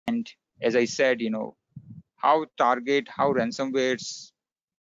as I said, how ransomwares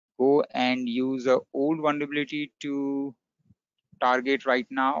go and use a old vulnerability to target right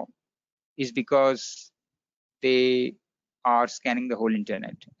now is because they are scanning the whole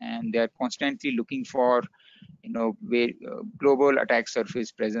internet, and they're constantly looking for where global attack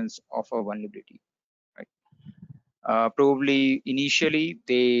surface presence of a vulnerability, right? Probably initially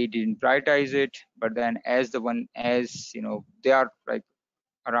they didn't prioritize it, but then as they are like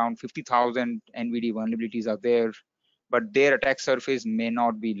around 50,000 NVD vulnerabilities are there, but their attack surface may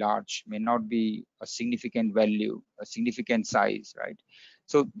not be large, may not be a significant value, a significant size, right?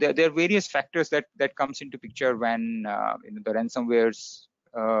 So there are various factors that comes into picture when the ransomwares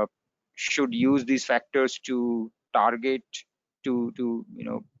should use these factors to target, to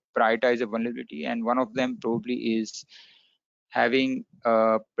prioritize a vulnerability, and one of them probably is having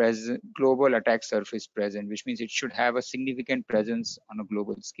a global attack surface present, which means it should have a significant presence on a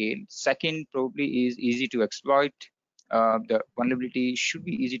global scale. Second, probably is easy to exploit. The vulnerability should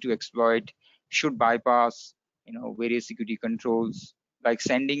be easy to exploit, should bypass various security controls. Like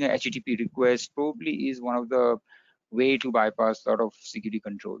sending a HTTP request probably is one of the way to bypass a lot of security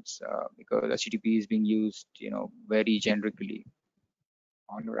controls, because HTTP is being used very generically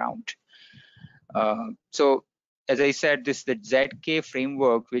all around. So as I said, the ZK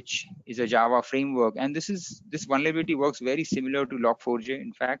framework, which is a Java framework, and this vulnerability works very similar to Log4j,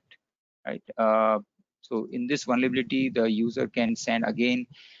 in fact, right? So in this vulnerability, the user can send again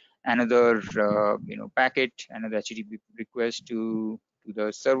another packet, another HTTP request to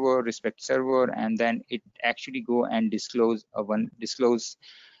the server, respect server, and then it actually go and disclose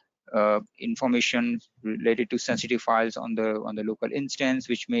information related to sensitive files on the local instance,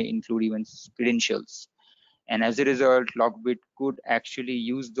 which may include even credentials. And as a result, Lockbit could actually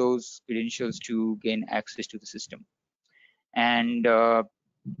use those credentials to gain access to the system. And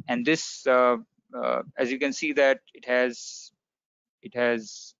this, as you can see, that it has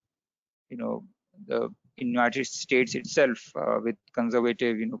the in United States itself, with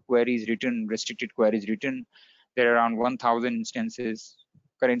conservative queries written, restricted queries written, there are around 1,000 instances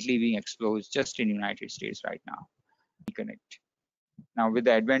currently being exposed just in United States right now. Connect. Now with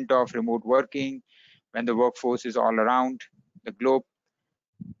the advent of remote working, when the workforce is all around the globe,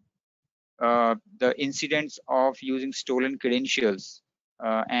 the incidents of using stolen credentials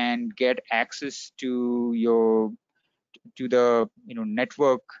and get access to the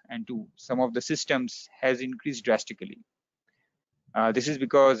network and to some of the systems has increased drastically. This is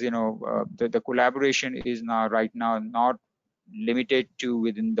because the collaboration is now right now not limited to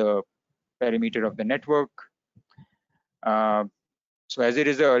within the perimeter of the network. So as a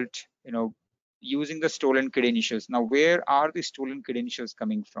result, using the stolen credentials. Now, where are the stolen credentials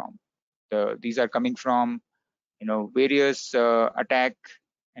coming from? These are coming from various attack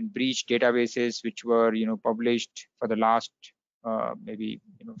and breach databases which were published for the last maybe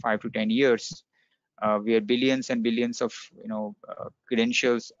 5 to 10 years, where billions and billions of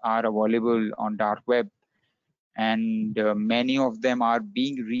credentials are available on dark web, and many of them are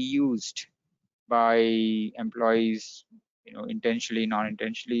being reused by employees, intentionally,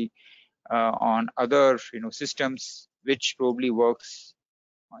 non-intentionally, on other systems which probably works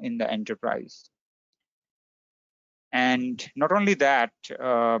in the enterprise. And not only that,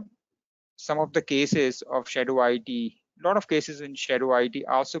 some of the cases of shadow IT, a lot of cases in shadow IT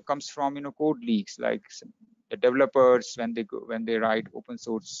also comes from code leaks, like the developers when they write open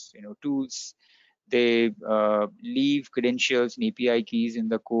source tools, they leave credentials and API keys in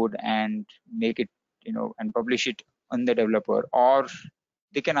the code and make it and publish it on the developer, or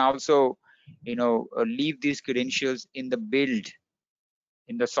they can also leave these credentials in the build,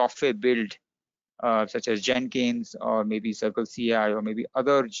 in the software build, such as Jenkins or maybe Circle CI or maybe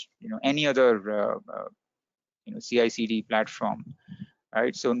other any other CI/CD platform,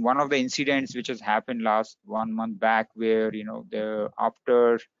 right? So in one of the incidents which has happened last 1 month back, where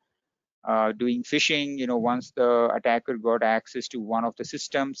after doing phishing, once the attacker got access to one of the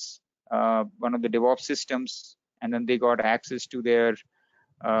systems, one of the DevOps systems, and then they got access to their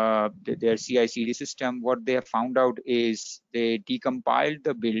CI/CD system, what they have found out is they decompiled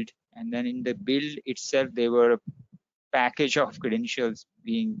the build, and then in the build itself there were a package of credentials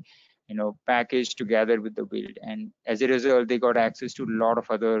being packaged together with the build, and as a result they got access to a lot of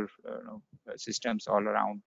other systems all around